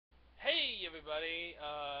everybody.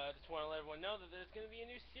 Just want to let everyone know that there's going to be a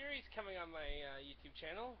new series coming on my YouTube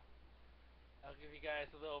channel. I'll give you guys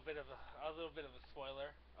a little bit of a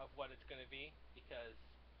spoiler of what it's going to be because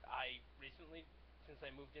I recently, since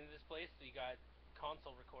I moved into this place, we got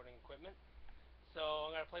console recording equipment. So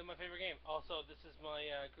I'm going to play my favorite game. Also, this is my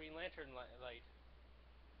Green Lantern light.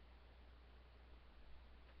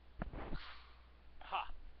 Ha!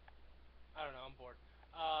 I don't know. I'm bored.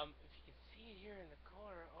 If you can see it here in the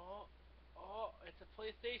corner, it's a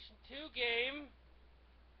PlayStation 2 game.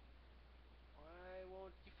 Why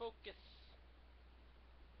won't you focus?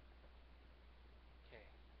 Okay.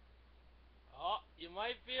 Oh, you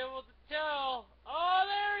might be able to tell. Oh,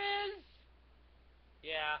 there it is.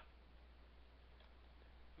 Yeah,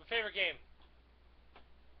 my favorite game.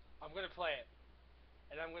 I'm gonna play it,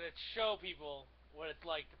 and I'm gonna show people what it's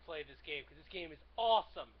like to play this game because this game is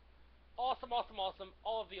awesome, awesome, awesome, awesome.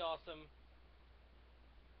 All of the awesome.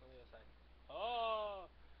 On the other side.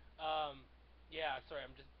 Oh, yeah. Sorry,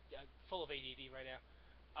 I'm just full of ADD right now.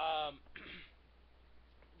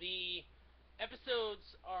 The episodes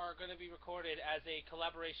are going to be recorded as a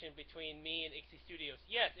collaboration between me and Ixie Studios.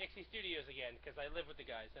 Yes, Ixie Studios again, because I live with the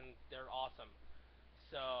guys and they're awesome.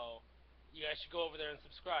 So, you guys should go over there and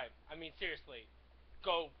subscribe. I mean, seriously,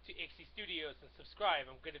 go to Ixie Studios and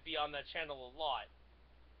subscribe. I'm going to be on that channel a lot.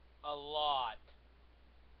 A lot.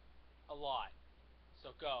 A lot.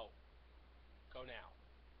 So go. Go now.